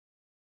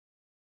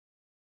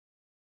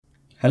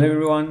Hello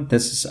everyone,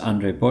 this is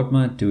Andre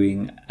Bodma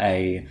doing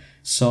a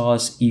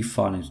SARS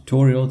eFiling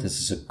tutorial. This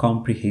is a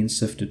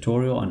comprehensive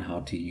tutorial on how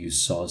to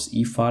use SARS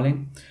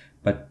eFiling.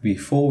 But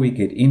before we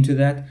get into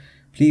that,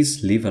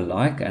 please leave a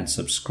like and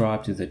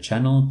subscribe to the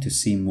channel to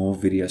see more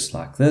videos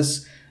like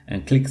this,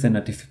 and click the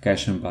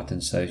notification button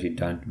so you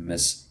don't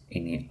miss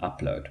any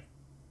upload.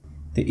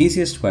 The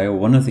easiest way, or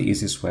one of the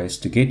easiest ways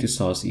to get to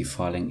SARS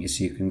eFiling,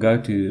 is you can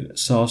go to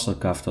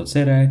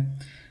sars.gov.za,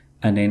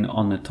 and then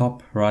on the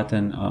top right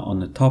and on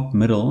the top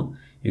middle,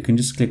 you can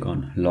just click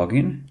on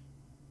login.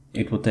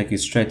 It will take you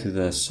straight to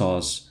the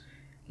SARS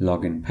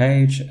login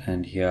page,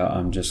 and here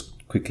I'm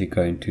just quickly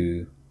going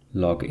to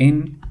log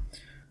in.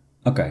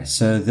 Okay,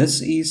 so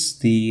this is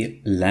the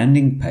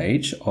landing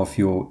page of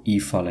your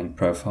eFiling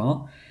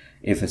profile.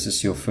 If this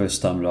is your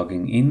first time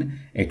logging in,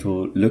 it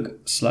will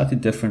look slightly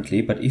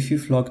differently, but if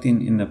you've logged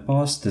in the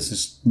past, this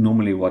is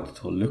normally what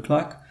it will look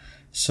like.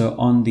 So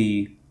on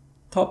the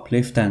top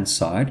left hand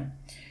side,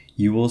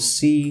 you will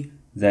see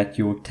that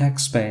your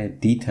taxpayer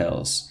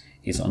details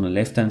is on the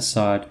left hand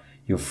side,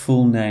 your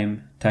full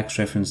name, tax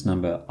reference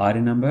number,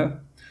 ID number.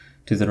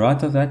 To the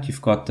right of that,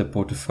 you've got the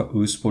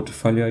whose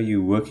portfolio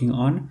you're working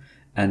on,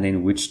 and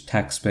then which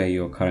taxpayer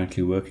you're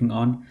currently working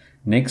on.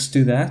 Next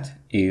to that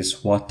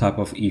is what type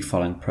of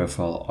e-filing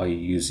profile are you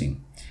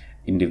using.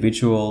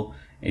 Individual,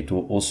 it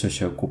will also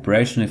show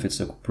corporation if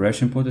it's a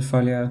corporation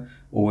portfolio,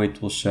 or it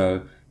will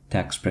show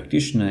tax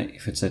practitioner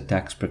if it's a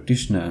tax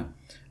practitioner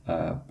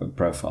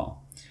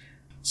profile.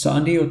 So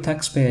under your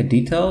taxpayer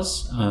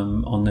details,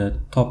 on the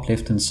top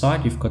left hand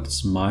side, you've got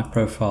this My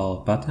Profile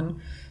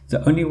button.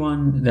 The only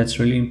one that's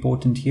really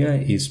important here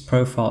is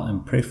Profile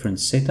and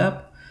Preference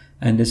Setup,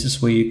 and this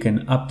is where you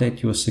can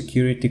update your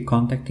security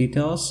contact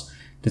details.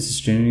 This is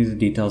generally the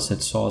details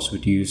that SARS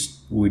would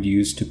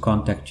use to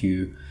contact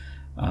you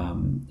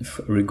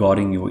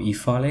regarding your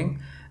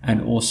e-filing,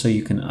 and also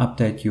you can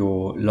update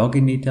your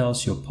login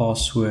details, your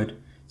password,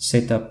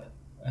 set up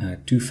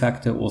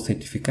two-factor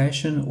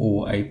authentication,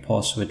 or a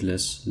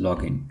passwordless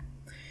login.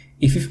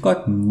 If you've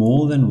got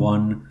more than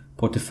one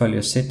portfolio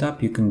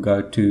setup, you can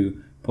go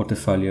to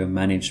portfolio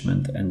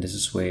management, and this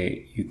is where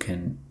you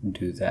can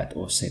do that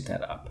or set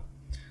that up.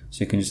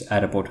 So you can just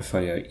add a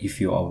portfolio if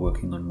you are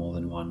working on more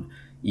than one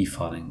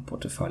e-filing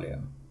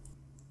portfolio.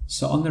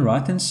 So on the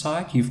right hand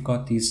side, you've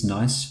got these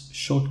nice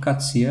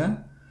shortcuts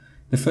here.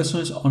 The first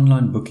one is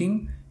online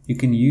booking. You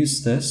can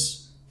use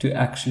this to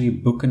actually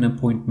book an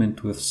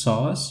appointment with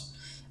SARS.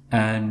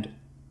 And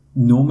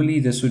normally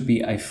this would be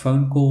a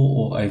phone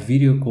call or a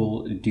video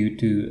call due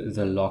to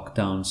the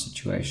lockdown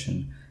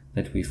situation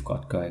that we've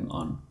got going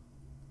on.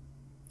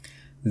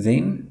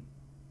 Then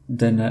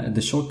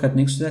the shortcut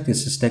next to that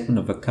is a statement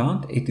of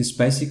account. It is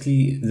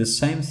basically the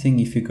same thing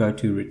if you go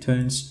to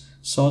returns,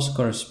 SARS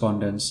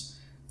correspondence,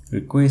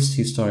 request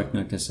historic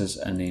notices,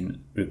 and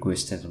then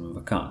request statement of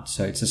account.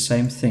 So it's the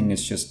same thing,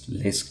 it's just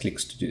less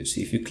clicks to do.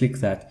 So if you click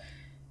that,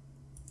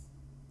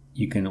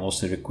 you can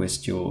also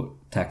request your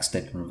tax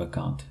statement of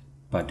account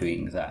by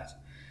doing that.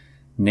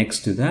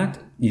 Next to that,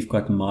 you've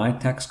got My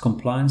Tax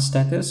Compliance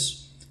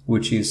Status,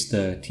 which is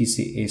the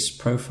TCS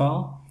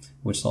profile,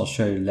 which I'll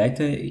show you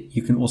later.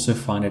 You can also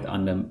find it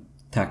under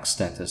Tax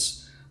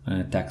Status,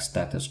 Tax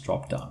Status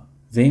drop-down.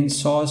 Then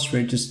SARS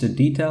Registered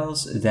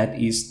Details,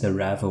 that is the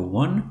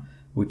RAVA1,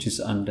 which is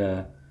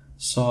under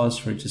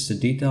SARS Registered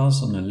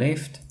Details on the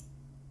left,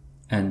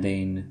 and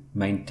then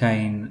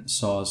Maintain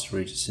SARS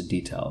Registered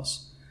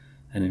Details.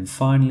 And then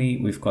finally,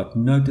 we've got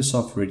Notice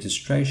of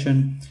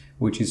Registration,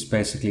 which is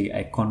basically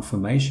a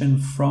confirmation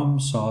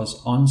from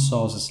SARS on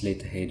SARS's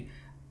letterhead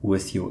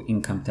with your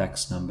income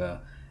tax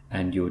number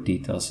and your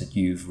details that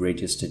you've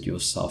registered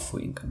yourself for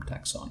income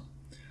tax on.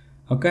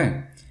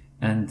 Okay,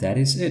 and that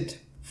is it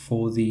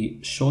for the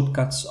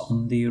shortcuts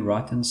on the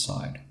right hand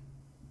side.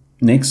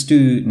 Next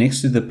to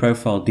the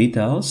profile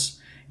details,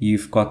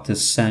 you've got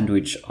this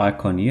sandwich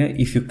icon here.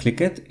 If you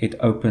click it, it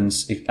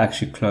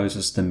actually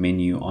closes the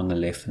menu on the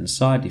left hand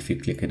side. If you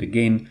click it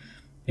again,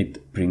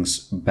 it brings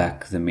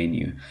back the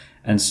menu.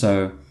 And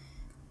so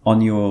on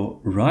your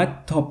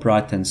top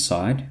right hand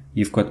side,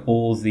 you've got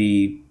all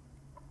the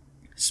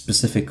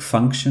specific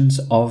functions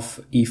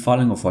of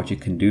e-filing, of what you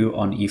can do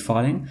on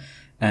e-filing.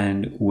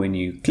 And when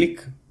you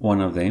click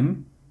one of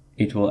them,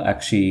 it will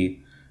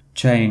actually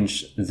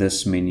change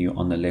this menu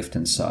on the left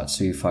hand side.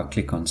 So if I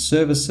click on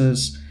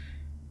services,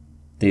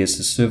 there's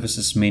the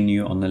services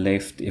menu on the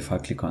left. If I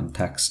click on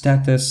tax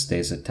status,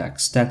 there's a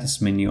tax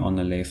status menu on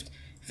the left.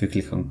 If you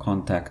click on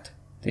contact,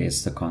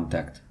 there's the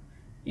contact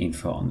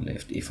info on the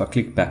left. If I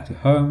click back to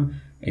home,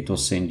 it will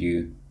send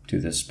you to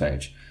this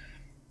page.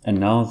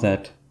 And now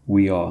that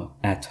we are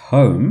at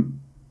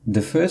home,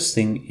 the first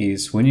thing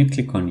is when you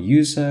click on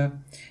user,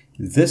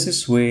 this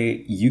is where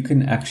you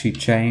can actually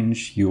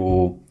change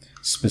your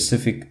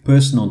specific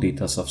personal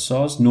details of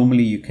SARS.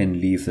 Normally you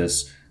can leave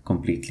this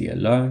completely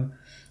alone.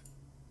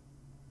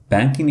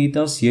 Banking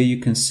details, here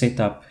you can set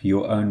up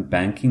your own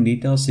banking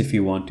details if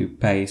you want to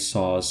pay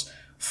SARS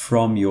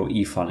from your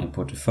e-filing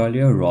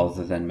portfolio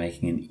rather than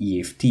making an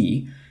EFT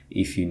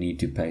if you need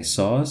to pay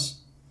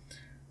SARS.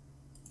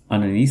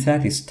 Underneath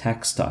that is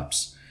tax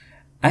types.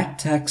 At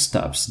tax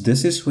types,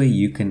 this is where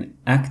you can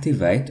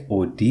activate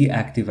or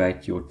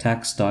deactivate your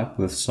tax type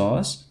with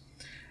SARS,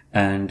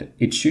 and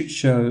it should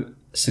show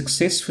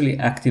successfully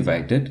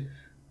activated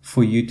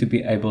for you to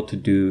be able to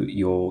do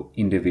your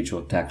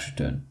individual tax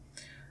return.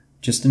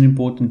 Just an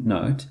important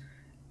note,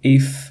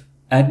 if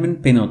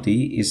admin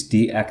penalty is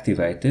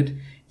deactivated,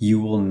 you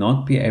will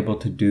not be able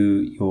to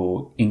do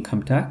your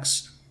income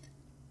tax.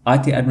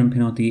 IT admin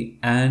penalty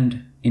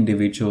and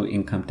individual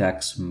income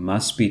tax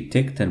must be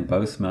ticked, and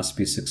both must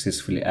be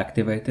successfully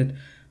activated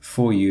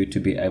for you to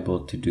be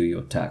able to do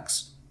your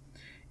tax.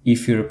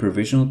 If you're a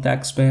provisional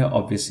taxpayer,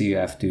 obviously you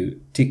have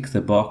to tick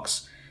the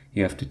box.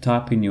 You have to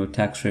type in your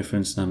tax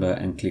reference number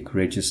and click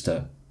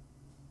register.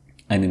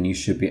 And then you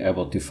should be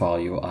able to file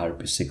your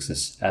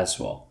IRP6s as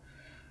well.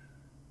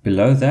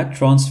 Below that,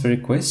 transfer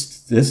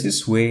request. This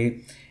is where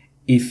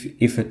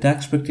if a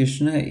tax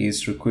practitioner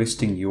is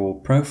requesting your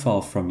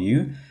profile from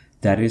you,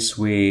 that is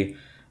where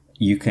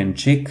you can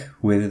check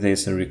whether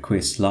there's a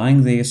request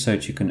lying there so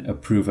that you can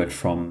approve it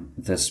from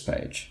this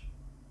page.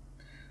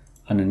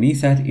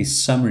 Underneath that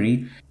is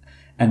summary,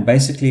 and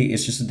basically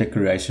it's just a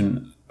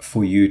declaration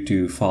for you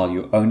to file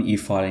your own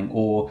e-filing,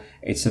 or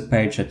it's a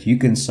page that you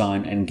can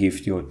sign and give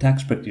to your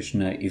tax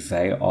practitioner if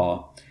they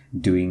are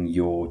doing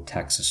your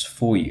taxes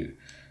for you,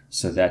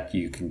 so that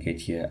you can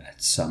get here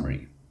at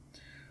summary.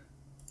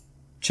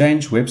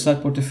 Change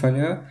website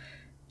portfolio.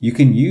 You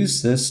can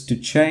use this to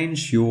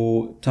change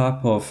your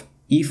type of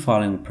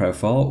e-filing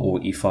profile or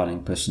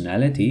e-filing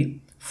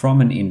personality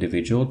from an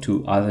individual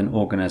to either an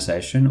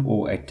organization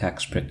or a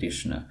tax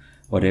practitioner.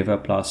 Whatever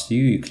applies to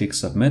you, you click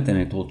submit and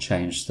it will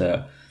change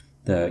the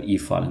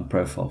e-filing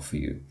profile for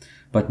you.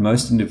 But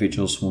most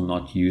individuals will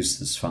not use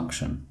this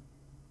function.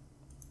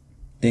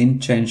 Then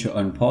change your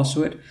own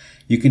password.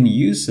 You can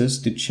use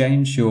this to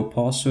change your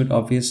password,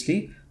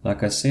 obviously,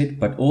 like I said,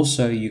 but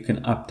also you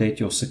can update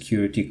your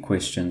security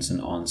questions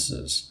and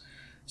answers.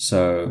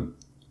 So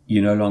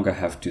you no longer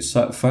have to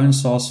phone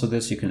SARS for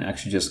this. You can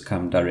actually just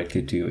come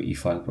directly to your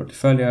e-filing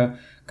portfolio,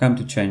 come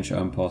to change your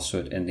own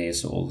password, and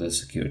there's all the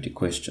security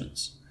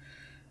questions.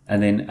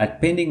 And then at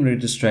pending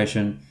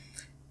registration,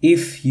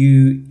 if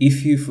you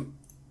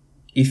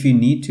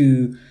need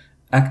to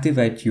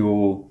activate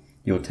your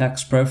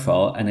tax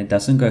profile and it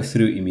doesn't go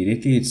through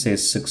immediately, it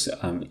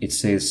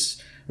says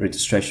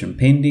registration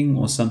pending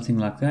or something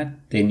like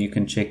that, then you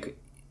can check,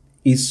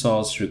 is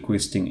SARS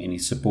requesting any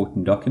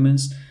supporting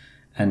documents,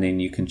 and then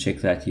you can check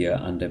that here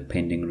under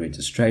pending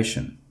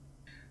registration.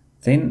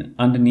 Then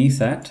underneath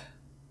that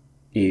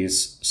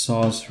is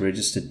SARS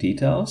registered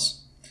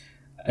details.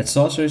 At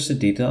SARS registered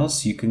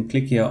details, you can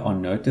click here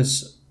on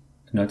notice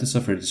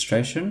of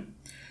registration,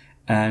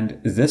 and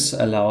this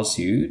allows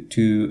you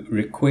to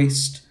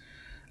request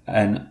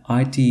an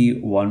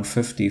IT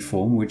 150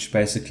 form, which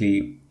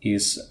basically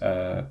is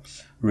a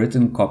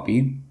written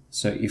copy.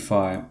 So if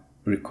I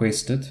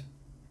request it,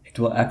 it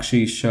will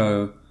actually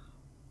show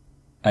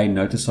a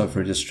notice of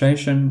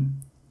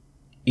registration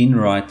in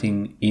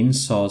writing in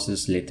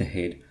SARS's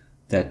letterhead,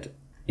 that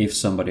if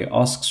somebody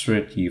asks for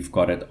it, you've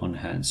got it on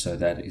hand. So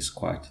that is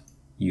quite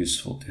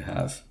useful to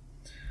have.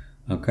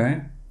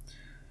 Okay.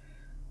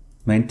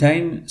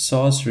 Maintain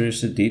SARS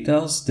registered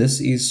details.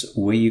 This is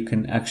where you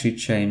can actually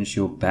change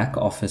your back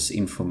office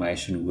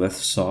information with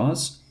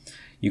SARS.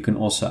 You can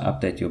also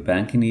update your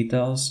banking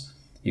details.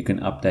 You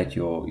can update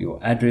your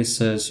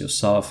addresses, your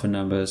cell phone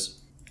numbers.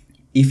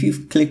 If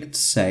you've clicked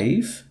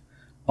save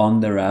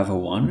on the Rava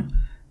one,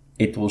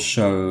 it will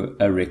show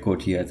a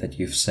record here that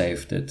you've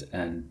saved it,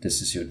 and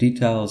this is your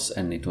details,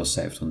 and it was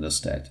saved on this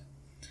date.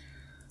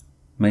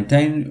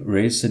 Maintain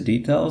registered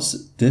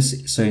details.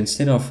 So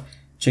instead of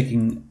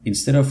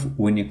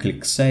when you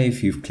click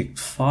save, you've clicked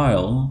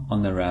file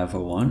on the Rava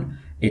one,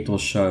 it will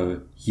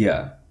show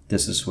here.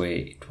 This is where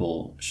it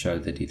will show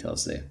the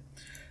details there.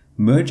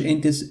 Merge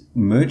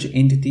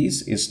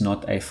entities is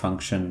not a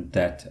function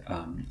that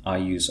I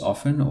use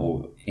often,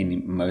 or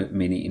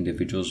many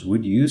individuals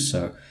would use,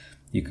 so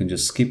you can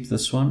just skip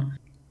this one.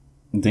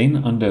 Then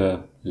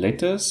under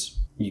letters,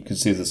 you can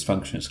see this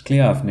function is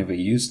clear. I've never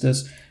used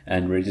this.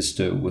 And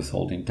register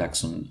withholding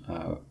tax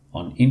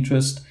on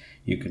interest,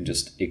 you can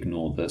just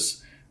ignore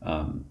this.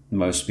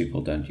 Most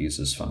people don't use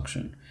this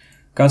function.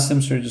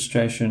 Customs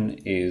registration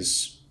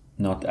is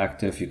not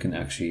active. You can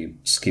actually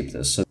skip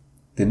this. So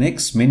the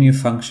next menu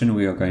function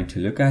we are going to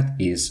look at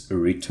is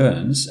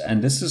returns,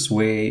 and this is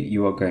where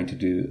you are going to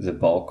do the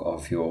bulk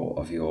of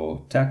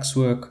your tax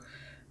work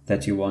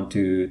that you want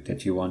to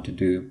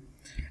do.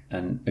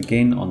 And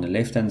again, on the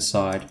left hand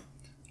side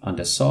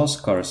under SARS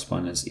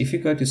correspondence, if you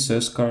go to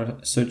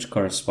search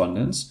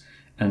correspondence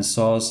and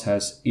SARS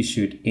has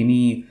issued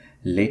any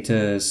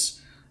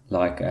letters,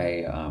 like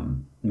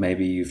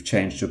maybe you've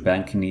changed your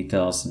banking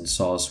details and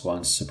SARS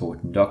wants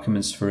supporting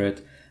documents for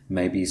it,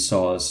 maybe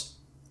SARS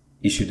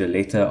issued a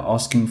letter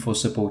asking for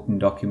supporting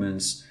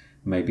documents,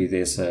 maybe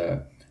there's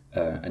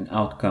an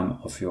outcome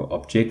of your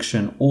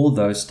objection, all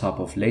those type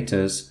of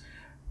letters,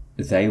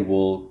 they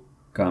will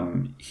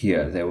come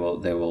here. They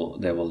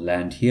will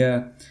land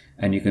here,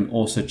 and you can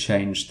also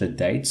change the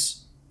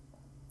dates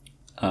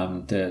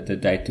the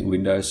date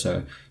window.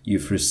 So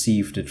you've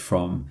received it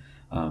from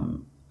maybe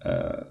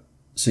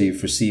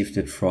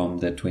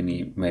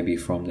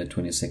from the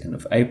 22nd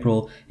of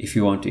April. If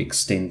you want to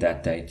extend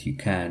that date, you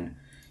can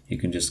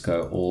just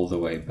go all the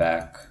way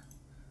back,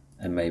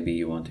 and maybe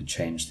you want to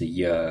change the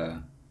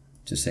year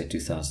to say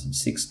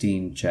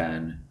 2016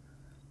 Jan,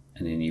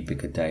 and then you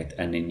pick a date,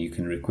 and then you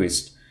can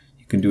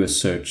do a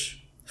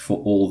search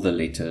for all the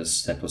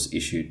letters that was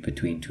issued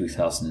between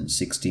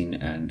 2016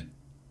 and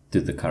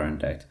to the current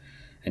date,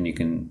 and you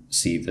can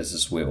see this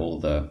is where all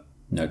the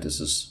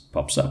notices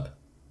pops up,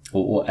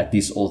 or at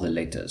least all the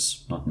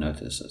letters, not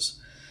notices.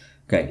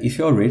 Okay, if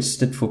you're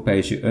registered for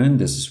pay-as-you-earn,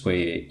 this is where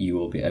you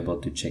will be able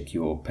to check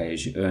your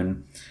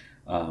pay-as-you-earn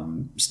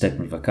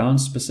statement of account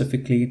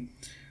specifically.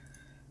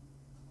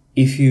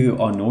 If you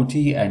are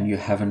naughty and you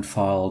haven't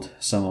filed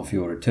some of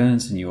your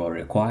returns and you are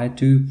required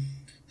to,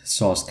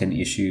 SARS can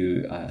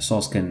issue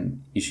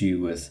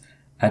with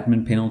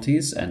admin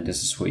penalties, and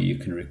this is where you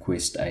can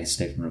request a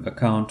statement of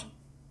account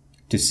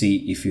to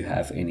see if you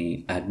have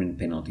any admin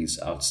penalties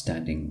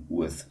outstanding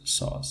with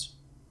SARS.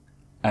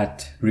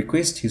 At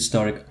Request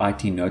Historic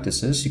IT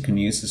Notices, you can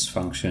use this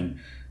function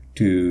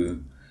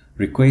to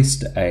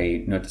request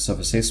a notice of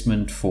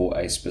assessment for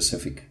a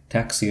specific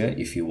tax year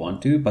if you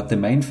want to, but the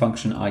main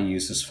function I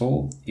use this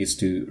for is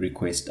to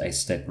request a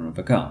statement of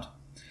account.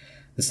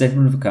 The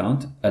statement of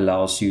account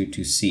allows you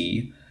to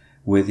see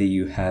whether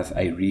you have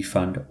a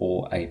refund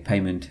or a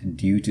payment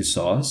due to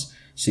SARS.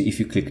 So if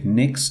you click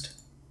Next,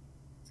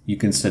 you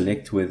can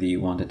select whether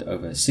you want it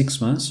over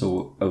 6 months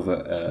or over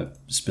a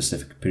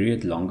specific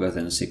period, longer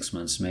than 6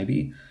 months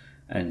maybe.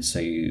 And so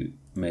you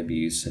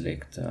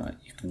select,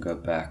 you can go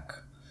back,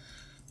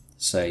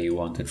 say you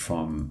want it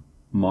from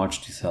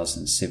March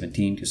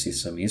 2017 to see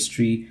some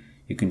history.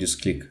 You can just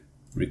click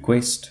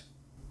Request,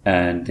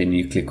 and then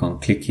you click on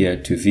Click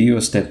here to view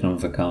your statement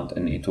of account,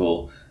 and it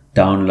will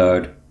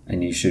download,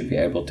 and you should be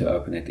able to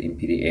open it in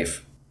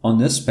PDF. On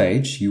this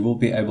page, you will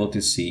be able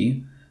to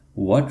see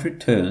what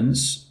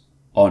returns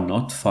are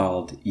not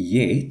filed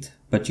yet,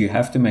 but you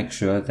have to make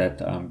sure that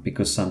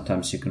because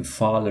sometimes you can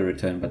file a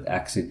return but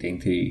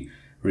accidentally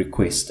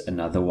request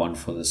another one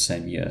for the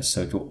same year,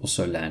 so it will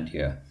also land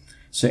here.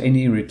 So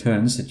any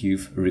returns that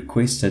you've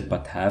requested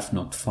but have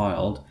not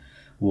filed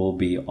will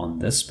be on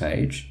this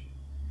page,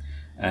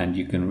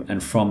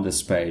 and from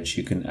this page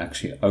you can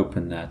actually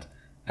open that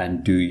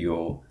and do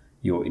your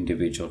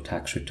individual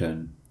tax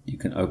return. You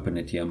can open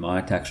it here,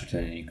 My Tax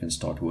Return, and you can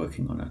start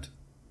working on it.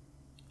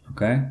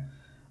 Okay,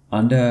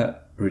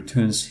 under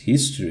Returns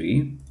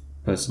History,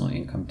 Personal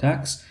Income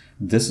Tax,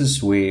 this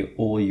is where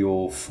all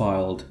your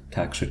filed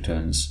tax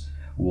returns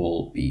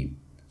will be.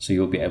 So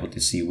you'll be able to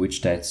see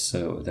which dates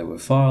they were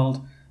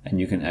filed, and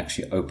you can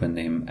actually open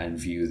them and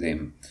view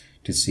them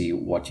to see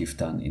what you've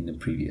done in the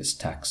previous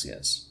tax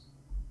years.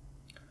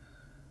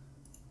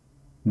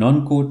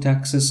 Non-core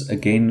taxes,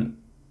 again,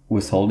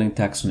 withholding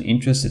tax on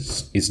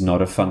interest is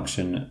not a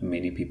function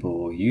many people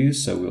will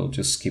use, so we'll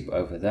just skip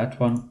over that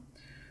one.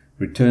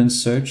 Return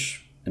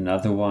search,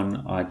 another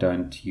one, I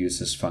don't use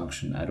this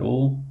function at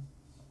all.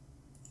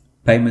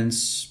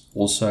 Payments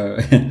also,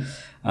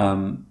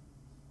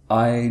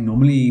 I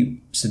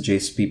normally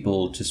suggest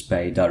people just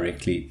pay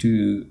directly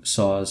to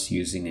SARS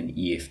using an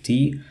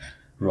EFT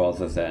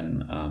rather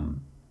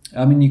than,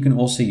 you can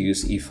also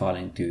use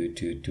e-filing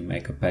to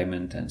make a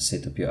payment and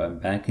set up your own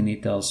banking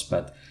details,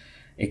 but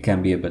it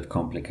can be a bit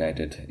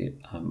complicated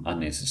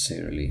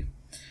unnecessarily.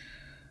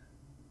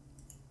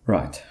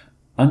 Right,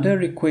 under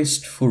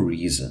Request for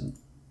Reason,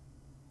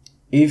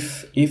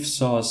 if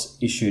SARS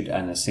issued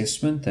an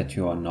assessment that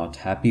you are not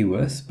happy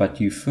with,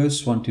 but you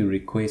first want to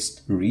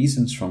request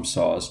reasons from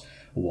SARS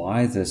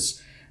why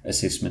this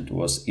assessment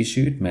was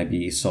issued,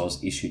 maybe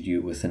SARS issued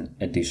you with an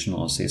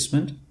additional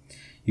assessment,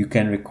 you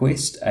can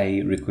request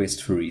a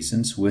request for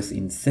reasons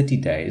within 30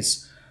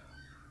 days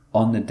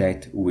on the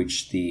date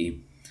which the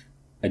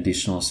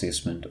additional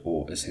assessment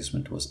or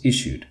assessment was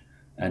issued.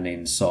 And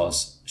then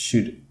SARS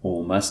should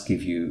or must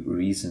give you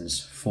reasons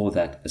for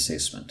that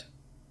assessment.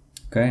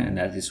 Okay, and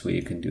that is where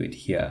you can do it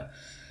here.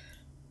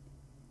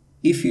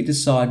 If you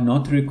decide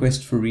not to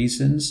request for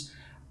reasons,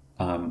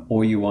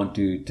 or you want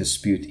to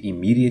dispute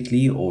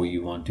immediately, or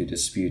you want to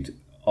dispute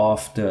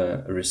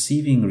after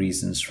receiving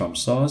reasons from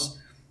SARS,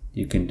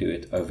 you can do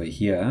it over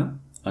here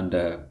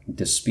under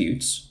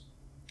Disputes.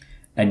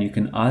 And you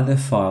can either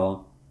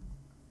file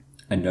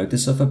a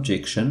notice of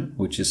objection,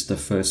 which is the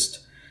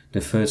first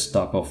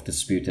type of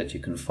dispute that you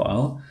can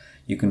file.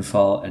 You can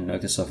file a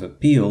notice of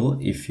appeal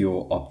if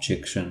your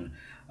objection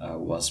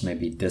was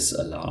maybe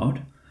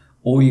disallowed,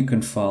 or you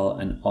can file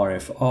an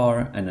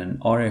RFR, and an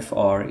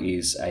RFR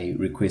is a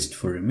request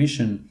for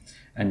remission,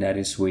 and that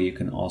is where you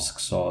can ask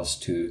SARS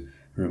to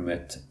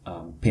remit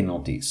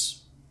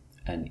penalties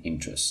and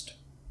interest.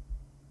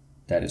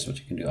 That is what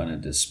you can do under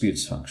the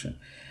disputes function.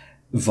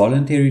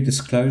 Voluntary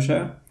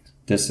disclosure,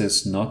 this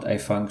is not a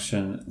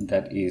function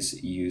that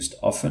is used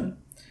often,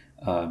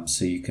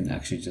 so you can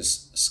actually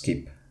just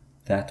skip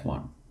that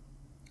one.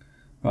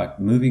 Right,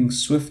 moving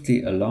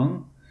swiftly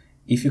along,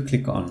 if you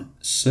click on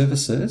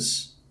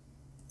Services,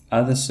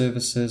 other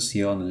services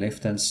here on the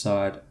left hand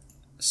side,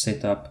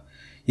 setup.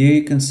 Here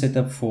you can set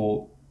up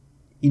for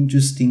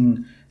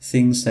interesting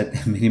things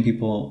that many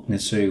people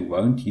necessarily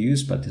won't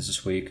use, but this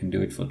is where you can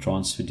do it for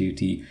transfer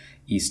duty,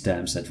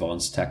 e-stamps,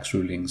 advanced tax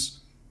rulings.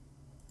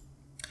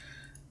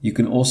 You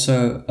can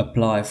also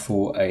apply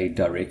for a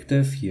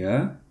directive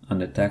here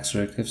under tax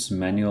directives,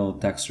 manual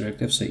tax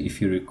directive. So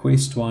if you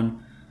request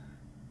one,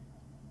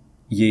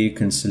 here you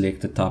can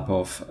select the type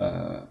of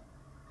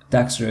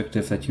tax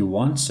directive that you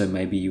want. So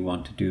maybe you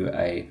want to do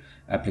a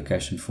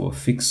application for a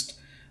fixed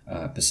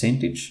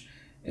percentage.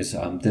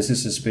 This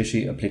is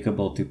especially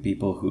applicable to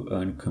people who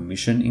earn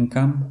commission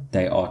income.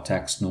 They are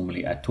taxed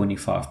normally at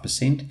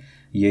 25%.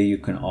 Here you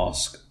can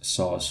ask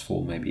SARS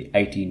for maybe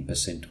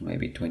 18% or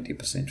maybe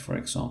 20%, for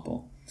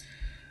example.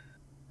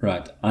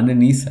 Right,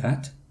 underneath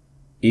that,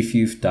 if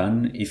you've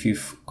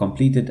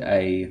completed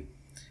a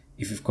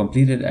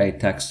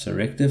tax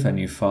directive and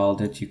you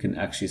filed it, you can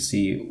actually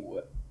see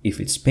if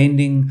it's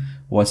pending,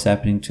 what's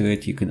happening to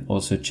it. You can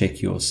also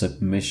check your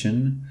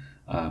submission.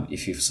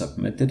 If you've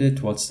submitted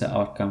it, what's the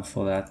outcome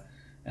for that,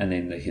 and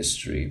then the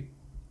history.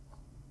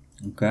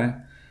 Okay.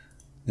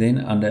 Then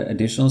under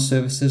additional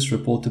services,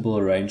 reportable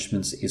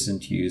arrangements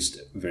isn't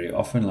used very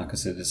often. Like I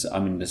said, this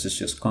is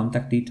just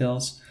contact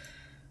details.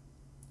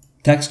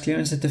 Tax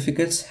clearance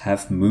certificates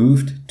have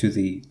moved to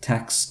the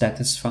tax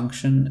status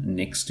function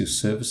next to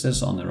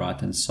services on the right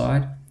hand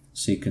side.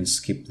 So you can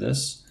skip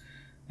this.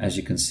 As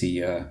you can see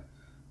here,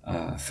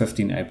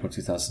 15 April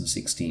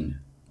 2016.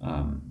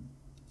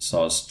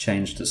 SARS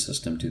changed the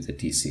system to the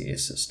TCS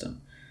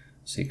system.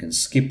 So you can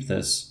skip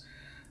this.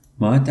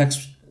 My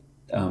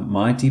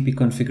TP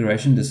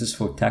configuration, this is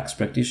for tax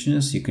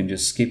practitioners. You can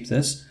just skip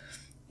this.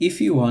 If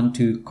you want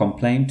to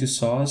complain to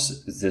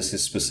SARS, this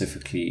is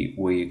specifically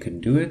where you can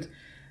do it.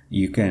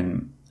 You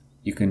can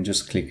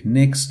just click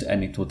next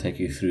and it will take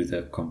you through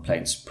the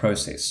complaints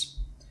process.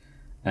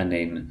 And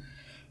then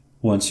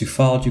once you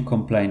filed your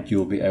complaint,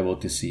 you'll be able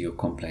to see your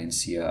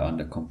complaints here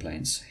under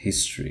complaints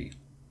history.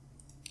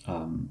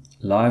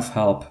 Live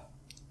help,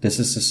 this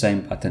is the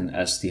same button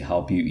as the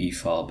help you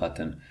e-file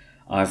button.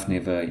 I've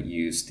never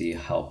used the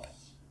help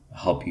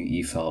you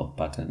e-file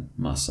button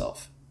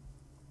myself.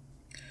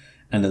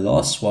 And the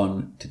last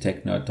one to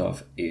take note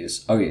of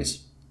is,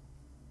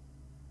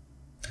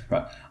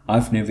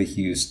 I've never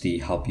used the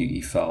help you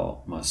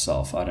e-file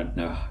myself. I don't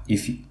know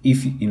if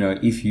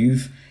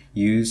you've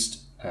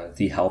used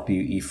the help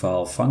you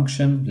e-file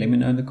function. Let me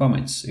know in the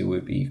comments. It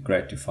would be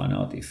great to find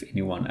out if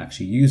anyone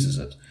actually uses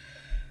it.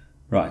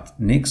 Right,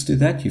 next to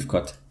that you've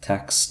got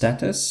tax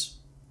status,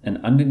 and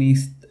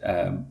underneath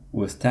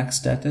with tax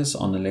status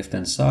on the left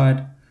hand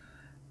side,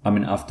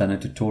 I've done a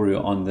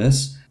tutorial on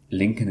this,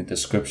 link in the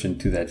description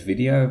to that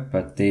video,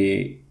 but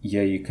here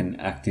you can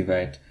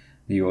activate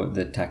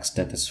the tax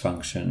status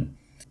function.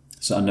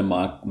 So under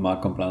my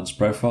compliance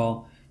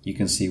profile, you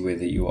can see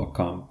whether you are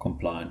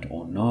compliant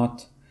or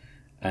not,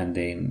 and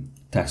then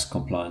tax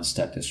compliance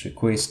status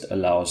request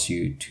allows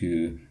you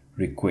to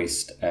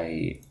request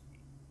a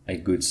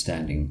good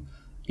standing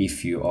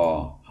if you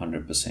are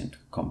 100%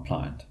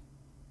 compliant.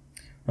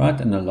 Right,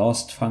 and the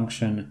last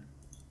function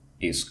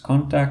is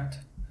contact,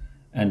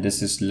 and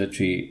this is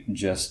literally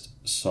just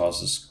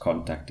SARS's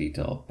contact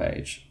detail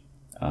page.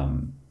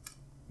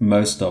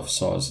 Most of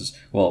SARS's,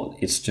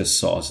 it's just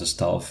SARS's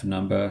telephone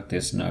number.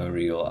 There's no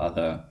real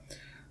other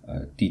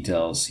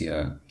details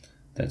here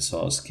that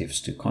SARS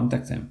gives to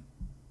contact them.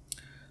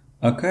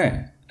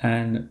 Okay,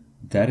 and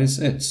that is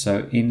it.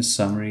 So in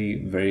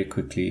summary, very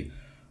quickly,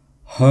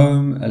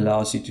 Home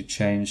allows you to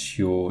change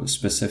your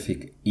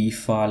specific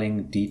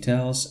e-filing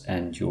details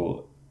and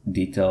your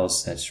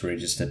details that's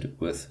registered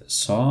with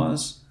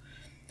SARS.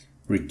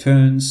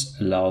 Returns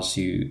allows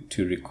you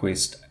to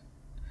request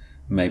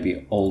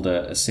maybe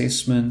older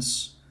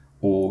assessments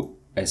or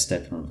a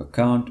statement of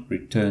account.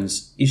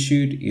 Returns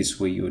issued is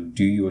where you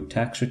do your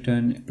tax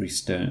return.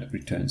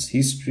 Returns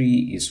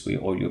history is where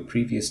all your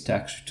previous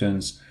tax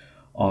returns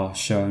are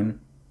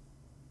shown.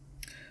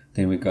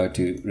 Then we go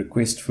to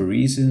request for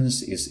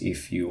reasons, is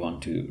if you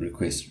want to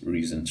request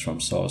reasons from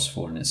SARS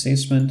for an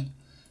assessment.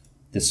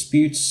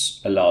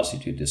 Disputes allows you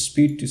to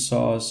dispute to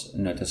SARS,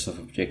 notice of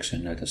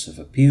objection, notice of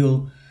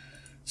appeal.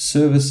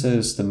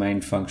 Services, the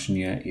main function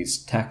here is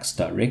tax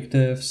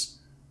directives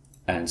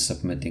and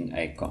submitting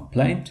a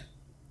complaint.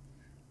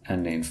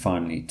 And then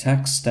finally,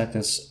 tax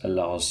status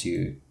allows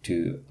you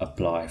to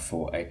apply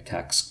for a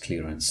tax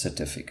clearance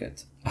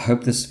certificate. I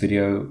hope this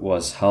video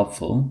was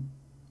helpful.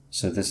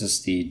 So this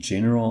is the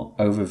general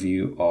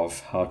overview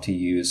of how to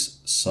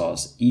use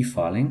SARS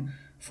eFiling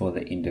for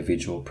the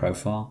individual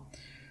profile.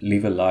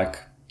 Leave a like,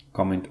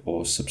 comment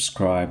or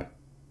subscribe,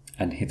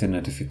 and hit the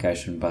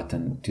notification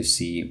button to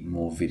see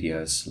more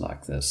videos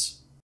like this.